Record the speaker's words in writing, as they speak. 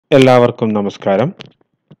എല്ലാവർക്കും നമസ്കാരം.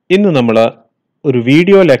 ഇന്ന് നമ്മൾ ഒരു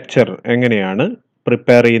വീഡിയോ ലെക്ചർ എങ്ങനെയാണ്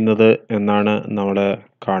പ്രിപ്പയർ ചെയ്യുന്നത് എന്നാണ് നമ്മൾ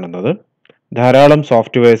കാണുന്നത്. ധാരാളം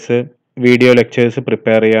സോഫ്റ്റ്വെയർസ് വീഡിയോ ലെക്ചേഴ്സ്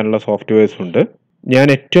പ്രിപ്പയർ ചെയ്യാനുള്ള സോഫ്റ്റ്വെയർസ് ഉണ്ട്. ഞാൻ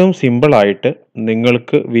ഏറ്റവും സിമ്പിളായിട്ട്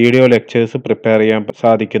നിങ്ങൾക്ക് വീഡിയോ ലെക്ചേഴ്സ് പ്രിപ്പയർ ചെയ്യാൻ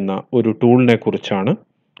സാധിക്കുന്ന ഒരു ടൂളിനെ കുറിച്ചാണ്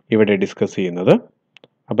ഇവിടെ ഡിസ്കസ് ചെയ്യുന്നത്.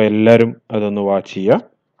 അപ്പോൾ എല്ലാവരും അതൊന്ന് വാച്ച് ചെയ്യുക.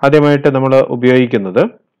 ആദ്യമായിട്ട് നമ്മൾ ഉപയോഗിക്കുന്നത്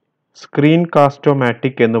സ്ക്രീൻ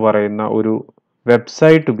കാസ്റ്റോമാറ്റിക് എന്ന് പറയുന്ന ഒരു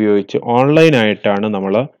വെബ്സൈറ്റ് ഉപയോഗിച്ച് ഓൺലൈനായിട്ടാണ്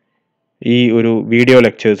നമ്മൾ ഈ ഒരു വീഡിയോ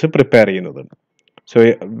ലെക്ചേഴ്സ് പ്രിപ്പയർ ചെയ്യുന്നത്. സോ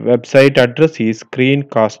വെബ്സൈറ്റ് അഡ്രസ് ഈ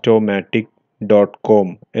screencast-o-matic.com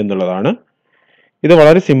എന്നുള്ളതാണ്. ഇത്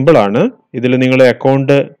വളരെ സിമ്പിളാണ്. ഇതിൽ നിങ്ങൾ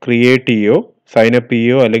അക്കൗണ്ട് ക്രിയേറ്റ് ചെയ്യുകയോ സൈനപ്പ്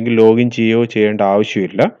ചെയ്യുകയോ അല്ലെങ്കിൽ ലോഗിൻ ചെയ്യുകയോ ചെയ്യേണ്ട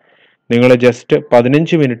ആവശ്യമില്ല. നിങ്ങൾ ജസ്റ്റ്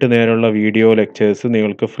 15 മിനിറ്റ് നേരമുള്ള വീഡിയോ ലെക്ചേഴ്സ്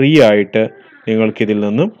നിങ്ങൾക്ക് ഫ്രീ ആയിട്ട് നിങ്ങൾക്കിതിൽ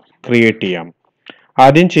നിന്നും ക്രിയേറ്റ് ചെയ്യാം.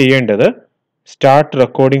 ആദ്യം ചെയ്യേണ്ടത് സ്റ്റാർട്ട്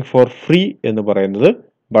റെക്കോർഡിംഗ് ഫോർ ഫ്രീ എന്ന് പറയുന്നത്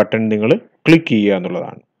ബട്ടൺ നിങ്ങൾ ക്ലിക്ക് ചെയ്യുക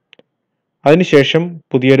എന്നുള്ളതാണ്. അതിനുശേഷം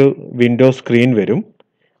പുതിയൊരു വിൻഡോ സ്ക്രീൻ വരും.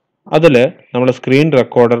 അതിൽ നമ്മൾ സ്ക്രീൻ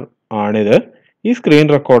റെക്കോർഡർ ആണിത്. ഈ സ്ക്രീൻ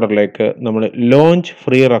റെക്കോർഡറിലേക്ക് നമ്മൾ ലോഞ്ച്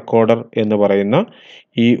ഫ്രീ റെക്കോർഡർ എന്ന് പറയുന്ന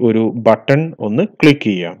ഈ ഒരു ബട്ടൺ ഒന്ന് ക്ലിക്ക്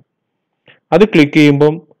ചെയ്യാം. അത് ക്ലിക്ക്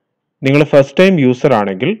ചെയ്യുമ്പം നിങ്ങൾ ഫസ്റ്റ് ടൈം യൂസർ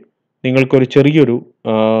ആണെങ്കിൽ നിങ്ങൾക്കൊരു ചെറിയൊരു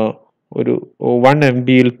ഒരു 1 MB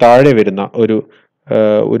താഴെ വരുന്ന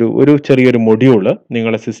ഒരു ചെറിയൊരു മൊഡ്യൂള്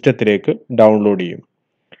നിങ്ങളുടെ സിസ്റ്റത്തിലേക്ക് ഡൗൺലോഡ് ചെയ്യും.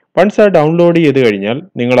 വൺസ് ആ ഡൗൺലോഡ് ചെയ്ത് കഴിഞ്ഞാൽ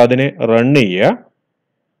നിങ്ങൾ അതിനെ റൺ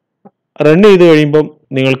ചെയ്ത് കഴിയുമ്പം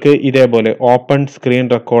നിങ്ങൾക്ക് ഇതേപോലെ ഓപ്പൺ സ്ക്രീൻ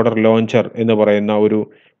റെക്കോർഡർ ലോഞ്ചർ എന്ന് പറയുന്ന ഒരു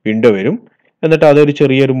വിൻഡോ വരും. എന്നിട്ട് അതൊരു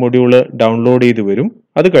ചെറിയൊരു മൊഡ്യൂള് ഡൗൺലോഡ് ചെയ്ത് വരും.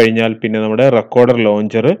 അത് കഴിഞ്ഞാൽ പിന്നെ നമ്മുടെ റെക്കോർഡർ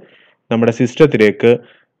ലോഞ്ചർ നമ്മുടെ സിസ്റ്റത്തിലേക്ക്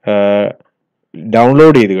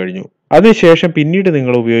ഡൗൺലോഡ് ചെയ്ത് കഴിഞ്ഞു. അതിനുശേഷം പിന്നീട്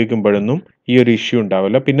നിങ്ങൾ ഉപയോഗിക്കുമ്പോഴൊന്നും ഈ ഒരു ഇഷ്യൂ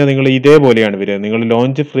ഉണ്ടാവില്ല. പിന്നെ നിങ്ങൾ ഇതേപോലെയാണ് വരിക. നിങ്ങൾ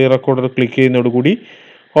launch free recorder click ചെയ്യുന്നതോടുകൂടി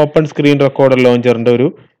open screen recorder ലോഞ്ചറിൻ്റെ ഒരു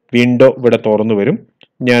വിൻഡോ ഇവിടെ തുറന്നു വരും.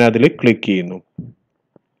 ഞാൻ അതിൽ ക്ലിക്ക് ചെയ്യുന്നു.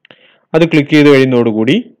 അത് ക്ലിക്ക് ചെയ്ത്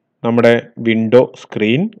കഴിയുന്നതോടുകൂടി നമ്മുടെ വിൻഡോ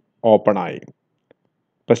സ്ക്രീൻ ഓപ്പൺ ആയി.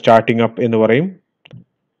 ഇപ്പോൾ സ്റ്റാർട്ടിങ് അപ്പ് എന്ന് പറയും.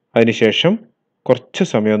 അതിനുശേഷം കുറച്ച്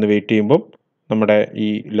സമയം ഒന്ന് വെയിറ്റ് ചെയ്യുമ്പം നമ്മുടെ ഈ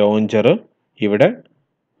ലോഞ്ചർ ഇവിടെ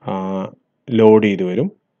ലോഡ് ചെയ്ത് വരും.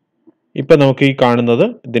 ഇപ്പം നമുക്ക് ഈ കാണുന്നത്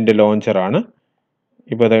ഇതിൻ്റെ ലോഞ്ചറാണ്.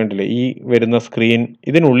 ഇപ്പോൾ അത് കണ്ടില്ലേ, ഈ വരുന്ന സ്ക്രീൻ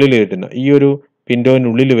ഇതിനുള്ളിൽ വരുന്ന ഈ ഒരു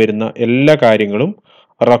വിൻഡോയിനുള്ളിൽ വരുന്ന എല്ലാ കാര്യങ്ങളും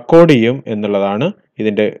റെക്കോർഡ് ചെയ്യും എന്നുള്ളതാണ്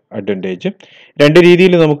ഇതിൻ്റെ അഡ്വാൻറ്റേജ്. രണ്ട്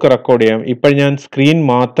രീതിയിൽ നമുക്ക് റെക്കോർഡ് ചെയ്യാം. ഇപ്പോൾ ഞാൻ സ്ക്രീൻ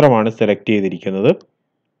മാത്രമാണ് സെലക്ട് ചെയ്തിരിക്കുന്നത്.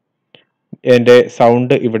 എൻ്റെ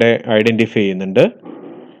സൗണ്ട് ഇവിടെ ഐഡൻറ്റിഫൈ ചെയ്യുന്നുണ്ട്.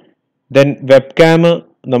 ദെൻ വെബ് ക്യാം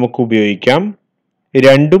നമുക്ക് ഉപയോഗിക്കാം.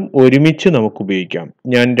 രണ്ടും ഒരുമിച്ച് നമുക്ക് ഉപയോഗിക്കാം.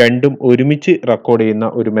 ഞാൻ രണ്ടും ഒരുമിച്ച് റെക്കോർഡ് ചെയ്യുന്ന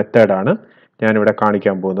ഒരു മെത്തേഡാണ് ഞാനിവിടെ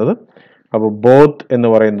കാണിക്കാൻ പോകുന്നത്. അപ്പോൾ ബോത്ത് എന്ന്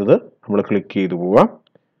പറയുന്നത് നമ്മൾ ക്ലിക്ക് ചെയ്ത് പോവാം.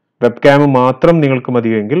 വെബ് ക്യാം മാത്രം നിങ്ങൾക്ക്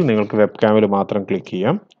മതിയെങ്കിൽ നിങ്ങൾക്ക് വെബ് ക്യാമിൽ മാത്രം ക്ലിക്ക്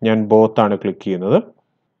ചെയ്യാം. ഞാൻ ബോത്താണ് ക്ലിക്ക് ചെയ്യുന്നത്.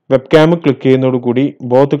 Web cam click ചെയ്യുന്നതോടുകൂടി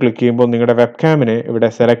both click ചെയ്യുമ്പോൾ നിങ്ങളുടെ വെബ് ക്യാമിനെ ഇവിടെ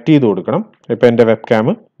സെലക്ട് ചെയ്ത് കൊടുക്കണം. ഇപ്പോൾ എൻ്റെ വെബ് ക്യാം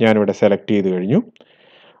ഞാനിവിടെ സെലക്ട് ചെയ്ത് കഴിഞ്ഞു.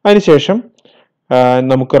 അതിനുശേഷം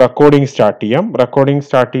നമുക്ക് റെക്കോർഡിംഗ് സ്റ്റാർട്ട് ചെയ്യാം. റെക്കോർഡിംഗ്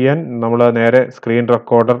സ്റ്റാർട്ട് ചെയ്യാൻ നമ്മൾ നേരെ സ്ക്രീൻ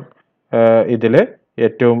റെക്കോർഡർ ഇതിൽ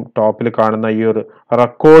ഏറ്റവും ടോപ്പിൽ കാണുന്ന ഈ ഒരു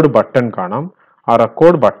റെക്കോർഡ് ബട്ടൺ കാണാം. ആ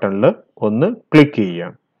റെക്കോർഡ് ബട്ടണിൽ ഒന്ന് ക്ലിക്ക്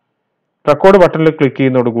ചെയ്യാം. റെക്കോർഡ് ബട്ടണിൽ ക്ലിക്ക്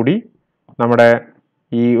ചെയ്യുന്നതോടുകൂടി നമ്മുടെ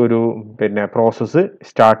ഈ ഒരു പ്രോസസ്സ്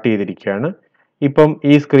സ്റ്റാർട്ട് ചെയ്തിരിക്കുകയാണ്. ഇപ്പം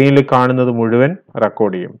ഈ സ്ക്രീനിൽ കാണുന്നത് മുഴുവൻ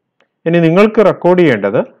റെക്കോർഡ് ചെയ്യും. ഇനി നിങ്ങൾക്ക് റെക്കോർഡ്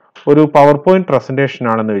ചെയ്യേണ്ടത് ഒരു പവർ പോയിന്റ് പ്രസന്റേഷൻ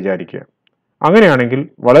ആണെന്ന് വിചാരിക്കുക. അങ്ങനെയാണെങ്കിൽ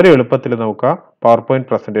വളരെ എളുപ്പത്തിൽ നമുക്ക് ആ പവർ പോയിന്റ്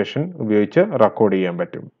പ്രസന്റേഷൻ ഉപയോഗിച്ച് റെക്കോർഡ് ചെയ്യാൻ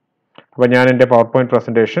പറ്റും. അപ്പോൾ ഞാൻ എൻ്റെ പവർ പോയിന്റ്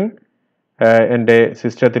പ്രസന്റേഷൻ എൻ്റെ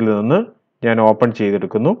സിസ്റ്റത്തിൽ നിന്ന് ഞാൻ ഓപ്പൺ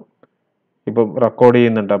ചെയ്തെടുക്കുന്നു. ഇപ്പം റെക്കോർഡ്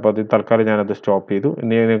ചെയ്യുന്നുണ്ട്. അപ്പോൾ അത് തൽക്കാലം ഞാനത് സ്റ്റോപ്പ് ചെയ്തു.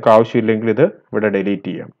 ഇനി നിങ്ങൾക്ക് ആവശ്യമില്ലെങ്കിൽ ഇത് ഇവിടെ ഡിലീറ്റ്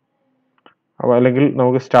ചെയ്യാം. അപ്പോൾ അല്ലെങ്കിൽ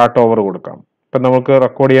നമുക്ക് സ്റ്റാർട്ട് ഓവർ കൊടുക്കാം. ഇപ്പം നമുക്ക്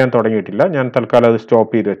റെക്കോർഡ് ചെയ്യാൻ തുടങ്ങിയിട്ടില്ല. ഞാൻ തൽക്കാലം അത്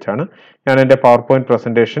സ്റ്റോപ്പ് ചെയ്ത് വെച്ചാണ്. ഞാൻ എൻ്റെ പവർ പോയിന്റ്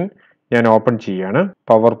പ്രസന്റേഷൻ ഞാൻ ഓപ്പൺ ചെയ്യുകയാണ്.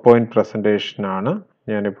 പവർ പോയിന്റ് പ്രസന്റേഷനാണ്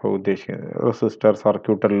ഞാനിപ്പോൾ ഉദ്ദേശിക്കുന്നത്. റെസിസ്റ്റർ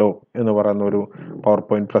സർക്യൂട്ടർ ലോ എന്ന് പറയുന്ന ഒരു പവർ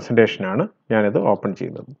പോയിന്റ് പ്രസന്റേഷനാണ് ഞാനിത് ഓപ്പൺ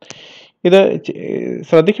ചെയ്യുന്നത്. ഇത്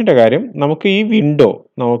ശ്രദ്ധിക്കേണ്ട കാര്യം, നമുക്ക് ഈ വിൻഡോ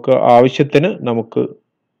നമുക്ക് ആവശ്യത്തിന് നമുക്ക്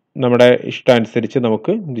നമ്മുടെ ഇഷ്ടാനുസരിച്ച്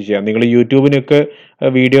നമുക്ക് ഇത് ചെയ്യാം. നിങ്ങൾ യൂട്യൂബിനൊക്കെ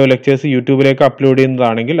വീഡിയോ ലെക്ചേഴ്സ് യൂട്യൂബിലേക്ക് അപ്ലോഡ്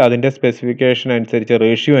ചെയ്യുന്നതാണെങ്കിൽ അതിൻ്റെ സ്പെസിഫിക്കേഷൻ അനുസരിച്ച്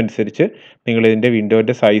റേഷ്യോ അനുസരിച്ച് നിങ്ങൾ ഇതിൻ്റെ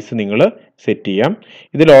വിൻഡോൻ്റെ സൈസ് നിങ്ങൾ സെറ്റ് ചെയ്യാം.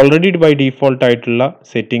 ഇതിൽ ഓൾറെഡി ബൈ ഡീഫോൾട്ട് ആയിട്ടുള്ള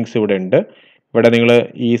സെറ്റിങ്സ് ഇവിടെ ഉണ്ട്. ഇവിടെ നിങ്ങൾ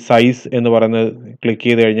ഈ സൈസ് എന്ന് പറയുന്നത് ക്ലിക്ക്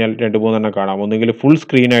ചെയ്ത് കഴിഞ്ഞാൽ 2-3 കാണാം. ഒന്നുകിൽ ഫുൾ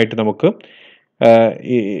സ്ക്രീനായിട്ട് നമുക്ക്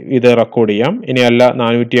ഇത് റെക്കോർഡ് ചെയ്യാം. ഇനി അല്ല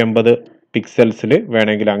 480 പിക്സൽസിൽ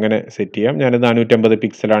വേണമെങ്കിൽ അങ്ങനെ സെറ്റ് ചെയ്യാം. ഞാൻ 450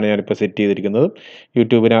 പിക്സലാണ് ഞാനിപ്പോൾ സെറ്റ് ചെയ്തിരിക്കുന്നത്.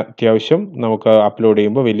 യൂട്യൂബിന് അത്യാവശ്യം നമുക്ക് അപ്ലോഡ്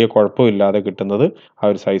ചെയ്യുമ്പോൾ വലിയ കുഴപ്പമില്ലാതെ കിട്ടുന്നത് ആ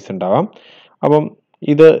ഒരു സൈസ് ഉണ്ടാവാം. അപ്പം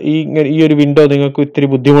ഇത് ഈ ഒരു വിൻഡോ നിങ്ങൾക്ക് ഇത്തിരി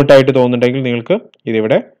ബുദ്ധിമുട്ടായിട്ട് തോന്നുന്നുണ്ടെങ്കിൽ നിങ്ങൾക്ക്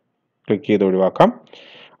ഇതിവിടെ ക്ലിക്ക് ചെയ്ത് ഒഴിവാക്കാം.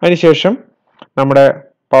 അതിനുശേഷം നമ്മുടെ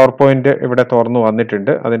പവർ പോയിന്റ് ഇവിടെ തുറന്നു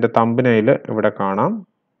വന്നിട്ടുണ്ട്. അതിൻ്റെ തമ്പനയിൽ ഇവിടെ കാണാം.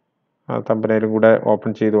 ആ തമ്പനയിലും കൂടെ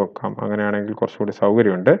ഓപ്പൺ ചെയ്ത് വെക്കാം. അങ്ങനെയാണെങ്കിൽ കുറച്ചുകൂടി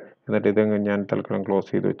സൗകര്യമുണ്ട്. എന്നിട്ട് ഇത് ഞാൻ തൽക്കാലം ക്ലോസ്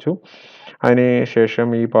ചെയ്ത് വെച്ചു. അതിന്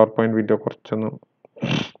ശേഷം ഈ പവർ പോയിന്റ് വിൻഡോ കുറച്ചൊന്ന്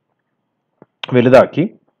വലുതാക്കി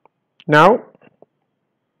നൗ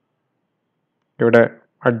ഇവിടെ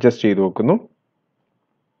അഡ്ജസ്റ്റ് ചെയ്ത് വെക്കുന്നു.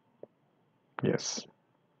 യെസ്,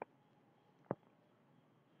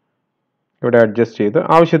 ഇവിടെ അഡ്ജസ്റ്റ് ചെയ്ത്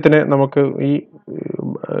ആവശ്യത്തിന് നമുക്ക് ഈ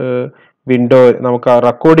വിൻഡോ നമുക്ക്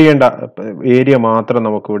റെക്കോർഡ് ചെയ്യേണ്ട ഏരിയ മാത്രം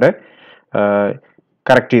നമുക്കിവിടെ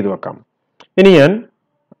കറക്റ്റ് ചെയ്ത് വെക്കാം. ഇനി ഞാൻ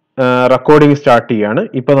റെക്കോർഡിംഗ് സ്റ്റാർട്ട് ചെയ്യാണ്.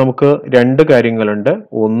 ഇപ്പൊ നമുക്ക് രണ്ട് കാര്യങ്ങളുണ്ട്.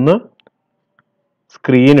 ഒന്ന്,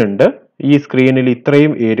 സ്ക്രീൻ ഉണ്ട്. ഈ സ്ക്രീനിൽ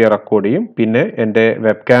ഇത്രയും ഏരിയ റെക്കോർഡ് ചെയ്യും. പിന്നെ എൻ്റെ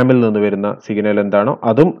വെബ് ക്യാമിൽ നിന്ന് വരുന്ന സിഗ്നൽ എന്താണോ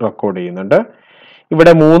അതും റെക്കോർഡ് ചെയ്യുന്നുണ്ട്.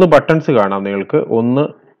 ഇവിടെ 3 ബട്ടൺസ് കാണാം നിങ്ങൾക്ക്. ഒന്ന്,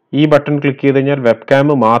 ഈ ബട്ടൺ ക്ലിക്ക് ചെയ്ത് കഴിഞ്ഞാൽ വെബ് ക്യാം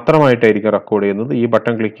മാത്രമായിട്ടായിരിക്കും റെക്കോർഡ് ചെയ്യുന്നത്. ഈ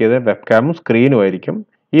ബട്ടൺ ക്ലിക്ക് ചെയ്ത് വെബ് ക്യാമും സ്ക്രീനും ആയിരിക്കും.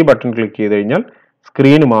 ഈ ബട്ടൺ ക്ലിക്ക് ചെയ്ത് കഴിഞ്ഞാൽ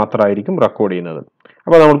സ്ക്രീൻ മാത്രമായിരിക്കും റെക്കോർഡ് ചെയ്യുന്നത്.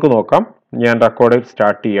 അപ്പോൾ നമുക്ക് നോക്കാം. ഞാൻ റെക്കോർഡ്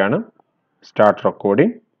സ്റ്റാർട്ട് ചെയ്യാണ്. Start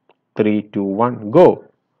recording. 3, 2, 1 go.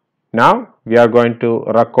 Now we are going to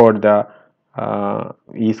record the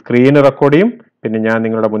ഈ സ്ക്രീൻ റെക്കോർഡ് ചെയ്യും. പിന്നെ ഞാൻ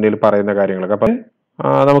നിങ്ങളുടെ മുന്നിൽ പറയുന്ന കാര്യങ്ങളൊക്കെ. അപ്പം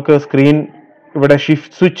നമുക്ക് സ്ക്രീൻ ഇവിടെ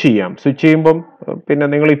ഷിഫ്റ്റ് സ്വിച്ച് ചെയ്യാം. സ്വിച്ച് ചെയ്യുമ്പം പിന്നെ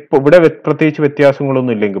നിങ്ങൾ ഇപ്പോൾ ഇവിടെ പ്രത്യേകിച്ച്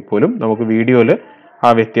വ്യത്യാസങ്ങളൊന്നും ഇല്ലെങ്കിൽ പോലും നമുക്ക് വീഡിയോയിൽ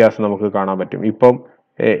ആ വ്യത്യാസം നമുക്ക് കാണാൻ പറ്റും. ഇപ്പം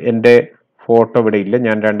എൻ്റെ ഫോട്ടോ ഇവിടെ ഇല്ല.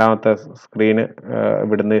 ഞാൻ രണ്ടാമത്തെ സ്ക്രീന്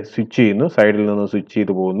ഇവിടുന്ന് സ്വിച്ച് ചെയ്യുന്നു. സൈഡിൽ നിന്ന് സ്വിച്ച്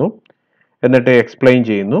ചെയ്ത് പോകുന്നു. എന്നിട്ട് എക്സ്പ്ലെയിൻ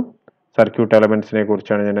ചെയ്യുന്നു. സർക്യൂട്ട് എലമെന്റ്സിനെ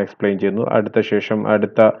കുറിച്ചാണ് ഞാൻ എക്സ്പ്ലെയിൻ ചെയ്യുന്നു.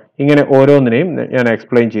 അടുത്ത ഇങ്ങനെ ഓരോന്നിനെയും ഞാൻ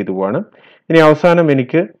എക്സ്പ്ലെയിൻ ചെയ്തു പോവാണ്. ഇനി അവസാനം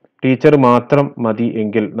എനിക്ക് ടീച്ചർ മാത്രം മതി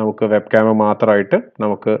എങ്കിൽ നമുക്ക് വെബ് ക്യാമ മാത്രമായിട്ട്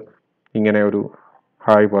നമുക്ക് ഇങ്ങനെ ഒരു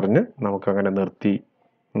ഹായ് പറഞ്ഞ് നമുക്ക് അങ്ങനെ നിർത്തി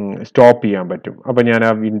സ്റ്റോപ്പ് ചെയ്യാൻ പറ്റും. അപ്പം ഞാൻ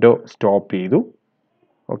ആ വിൻഡോ സ്റ്റോപ്പ് ചെയ്തു.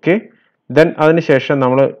 ഓക്കെ, ദെൻ അതിനുശേഷം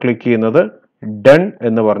നമ്മൾ ക്ലിക്ക് ചെയ്യുന്നത് ഡൺ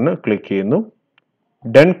എന്ന് പറഞ്ഞ് ക്ലിക്ക് ചെയ്യുന്നു.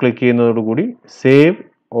 Done click ചെയ്യുന്നതോടുകൂടി save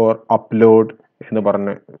or upload എന്ന്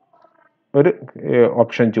പറഞ്ഞ് ഒരു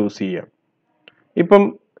ഓപ്ഷൻ ചൂസ് ചെയ്യാം. ഇപ്പം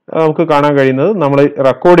നമുക്ക് കാണാൻ കഴിയുന്നത് നമ്മൾ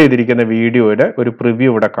റെക്കോർഡ് ചെയ്തിരിക്കുന്ന വീഡിയോയുടെ ഒരു പ്രിവ്യൂ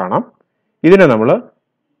ഇവിടെ കാണാം. ഇതിനെ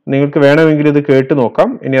നിങ്ങൾക്ക് വേണമെങ്കിൽ ഇത് കേട്ട് നോക്കാം.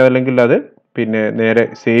 ഇനി അതല്ലെങ്കിൽ അത് പിന്നെ നേരെ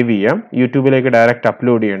സേവ് ചെയ്യാം. യൂട്യൂബിലേക്ക് ഡയറക്റ്റ്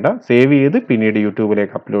അപ്ലോഡ് ചെയ്യേണ്ട. സേവ് ചെയ്ത് പിന്നീട്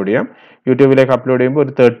യൂട്യൂബിലേക്ക് അപ്ലോഡ് ചെയ്യാം. യൂട്യൂബിലേക്ക് അപ്ലോഡ് ചെയ്യുമ്പോൾ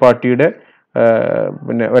ഒരു തേർഡ് പാർട്ടിയുടെ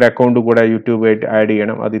പിന്നെ ഒരു അക്കൗണ്ട് കൂടെ യൂട്യൂബായിട്ട് ആഡ്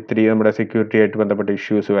ചെയ്യണം. അത് ഇത്തിരി നമ്മുടെ സെക്യൂരിറ്റി ആയിട്ട് ബന്ധപ്പെട്ട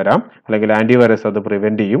ഇഷ്യൂസ് വരാം. അല്ലെങ്കിൽ ആൻറ്റിവൈറസ് അത്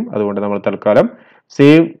പ്രിവെൻറ്റ് ചെയ്യും. അതുകൊണ്ട് നമ്മൾ തൽക്കാലം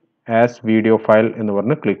സേവ് ആസ് വീഡിയോ ഫയൽ എന്ന്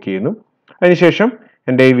പറഞ്ഞ് ക്ലിക്ക് ചെയ്യുന്നു. അതിനുശേഷം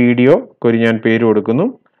എൻ്റെ ഈ വീഡിയോക്ക് ഞാൻ പേര് കൊടുക്കുന്നു.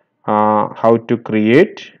 How to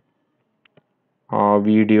create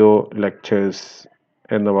video lectures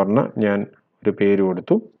എന്ന് പറഞ്ഞ് ഞാൻ ഒരു പേര്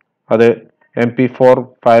കൊടുത്തു. അത് MP4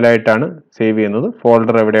 ഫയലായിട്ടാണ് സേവ് ചെയ്യുന്നത്.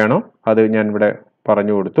 ഫോൾഡർ എവിടെയാണോ അത് ഞാൻ ഇവിടെ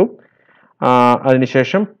പറഞ്ഞു കൊടുത്തു.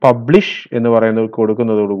 അതിനുശേഷം പബ്ലിഷ് എന്ന് പറയുന്നത്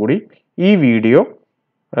കൊടുക്കുന്നതോടുകൂടി ഈ വീഡിയോ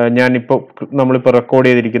നമ്മളിപ്പോൾ റെക്കോർഡ്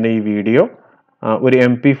ചെയ്തിരിക്കുന്ന ഈ വീഡിയോ ഒരു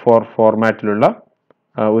MP4 ഫോർമാറ്റിലുള്ള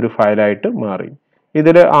ഒരു ഫയലായിട്ട് മാറി.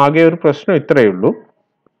 ഇതിൽ ആകെ ഒരു പ്രശ്നം ഇത്രയേ ഉള്ളൂ.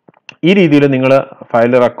 ഈ രീതിയിൽ നിങ്ങൾ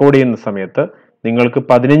ഫയൽ റെക്കോർഡ് ചെയ്യുന്ന സമയത്ത് നിങ്ങൾക്ക്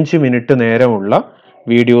 15 മിനിറ്റ് നേരമുള്ള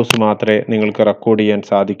വീഡിയോസ് മാത്രമേ നിങ്ങൾക്ക് റെക്കോർഡ് ചെയ്യാൻ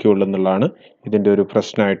സാധിക്കുകയുള്ളൂ എന്നുള്ളതാണ് ഇതിൻ്റെ ഒരു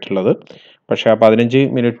പ്രശ്നമായിട്ടുള്ളത്. പക്ഷേ ആ 15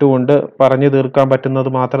 മിനിറ്റ് കൊണ്ട് പറഞ്ഞു തീർക്കാൻ പറ്റുന്നത്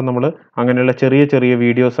മാത്രം നമ്മൾ അങ്ങനെയുള്ള ചെറിയ ചെറിയ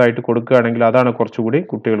വീഡിയോസ് ആയിട്ട് കൊടുക്കുകയാണെങ്കിൽ അതാണ് കുറച്ചുകൂടി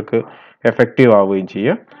കുട്ടികൾക്ക് എഫക്റ്റീവ് ആവുകയും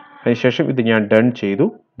ചെയ്യുക. അതിനുശേഷം ഇത് ഞാൻ ഡൺ ചെയ്തു.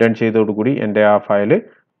 ഡൺ ചെയ്തതോടുകൂടി എൻ്റെ ആ ഫയൽ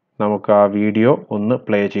നമുക്ക് ആ വീഡിയോ ഒന്ന്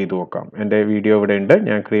പ്ലേ ചെയ്ത് നോക്കാം. എൻ്റെ വീഡിയോ ഇവിടെ ഉണ്ട്.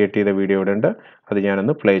 ഞാൻ ക്രിയേറ്റ് ചെയ്ത വീഡിയോ ഇവിടെ ഉണ്ട്. അത്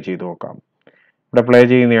ഞാനൊന്ന് പ്ലേ ചെയ്ത് നോക്കാം. ഇവിടെ പ്ലേ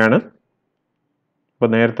ചെയ്യുന്നതാണ്. ഇപ്പോൾ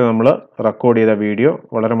നേരത്തെ നമ്മൾ റെക്കോർഡ് ചെയ്ത വീഡിയോ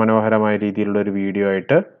വളരെ മനോഹരമായ രീതിയിലുള്ള ഒരു വീഡിയോ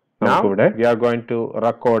ആയിട്ട് നമുക്കിവിടെ V are going to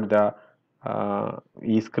record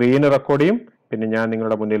ഈ സ്ക്രീൻ റെക്കോർഡ് ചെയ്യും. പിന്നെ ഞാൻ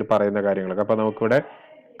നിങ്ങളുടെ മുന്നിൽ പറയുന്ന കാര്യങ്ങളൊക്കെ. അപ്പോൾ നമുക്കിവിടെ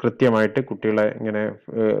കൃത്യമായിട്ട് കുട്ടികളെ ഇങ്ങനെ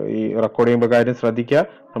ഈ റെക്കോർഡ് ചെയ്യുമ്പോൾ കാര്യം ശ്രദ്ധിക്കുക.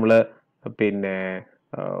 നമ്മൾ പിന്നെ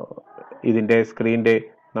ഇതിൻ്റെ സ്ക്രീനിൻ്റെ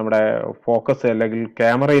നമ്മുടെ ഫോക്കസ് അല്ലെങ്കിൽ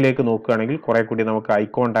ക്യാമറയിലേക്ക് നോക്കുകയാണെങ്കിൽ കുറെ കൂടി നമുക്ക് ഐ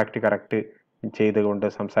കോണ്ടാക്ട് കറക്റ്റ് ചെയ്തുകൊണ്ട്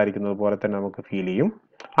സംസാരിക്കുന്നത് പോലെ തന്നെ നമുക്ക് ഫീൽ ചെയ്യും.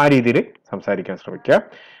 ആ രീതിയിൽ സംസാരിക്കാൻ ശ്രമിക്കുക.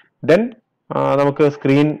 ദെൻ നമുക്ക്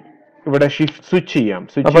സ്ക്രീൻ ഇവിടെ ഷിഫ്റ്റ് സ്വിച്ച് ചെയ്യാം.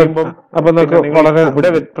 സ്വിച്ച് ചെയ്യുമ്പോൾ അപ്പൊ നമുക്ക് വളരെ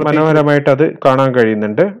മനോഹരമായിട്ട് അത് കാണാൻ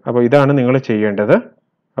കഴിയുന്നുണ്ട്. അപ്പോൾ ഇതാണ് നിങ്ങൾ ചെയ്യേണ്ടത്.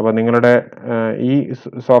 അപ്പോൾ നിങ്ങളുടെ ഈ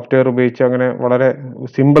സോഫ്റ്റ്വെയർ ഉപയോഗിച്ച് അങ്ങനെ വളരെ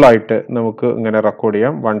സിമ്പിളായിട്ട് നമുക്ക് ഇങ്ങനെ റെക്കോർഡ്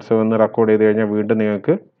ചെയ്യാം. വൺസ് ഒന്ന് റെക്കോർഡ് ചെയ്ത് കഴിഞ്ഞാൽ വീണ്ടും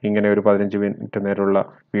നിങ്ങൾക്ക് ഇങ്ങനെ ഒരു 15 മിനിറ്റ് നേരമുള്ള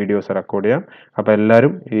വീഡിയോസ് റെക്കോർഡ് ചെയ്യാം. അപ്പോൾ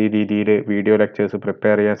എല്ലാവരും ഈ രീതിയിൽ വീഡിയോ ലെക്ചേഴ്സ്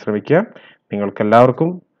പ്രിപ്പയർ ചെയ്യാൻ ശ്രമിക്കുക. നിങ്ങൾക്ക് എല്ലാവർക്കും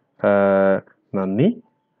നന്ദി.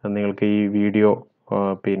 നിങ്ങൾക്ക് ഈ വീഡിയോ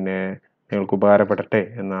പിന്നെ നിങ്ങൾക്ക് ഉപകാരപ്പെടട്ടെ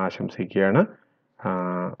എന്ന് ആശംസിക്കുകയാണ്.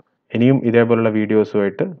 ഇനിയും ഇതേപോലുള്ള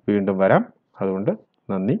വീഡിയോസുമായിട്ട് വീണ്ടും വരാം. അതുകൊണ്ട്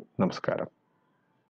നന്ദി, നമസ്കാരം.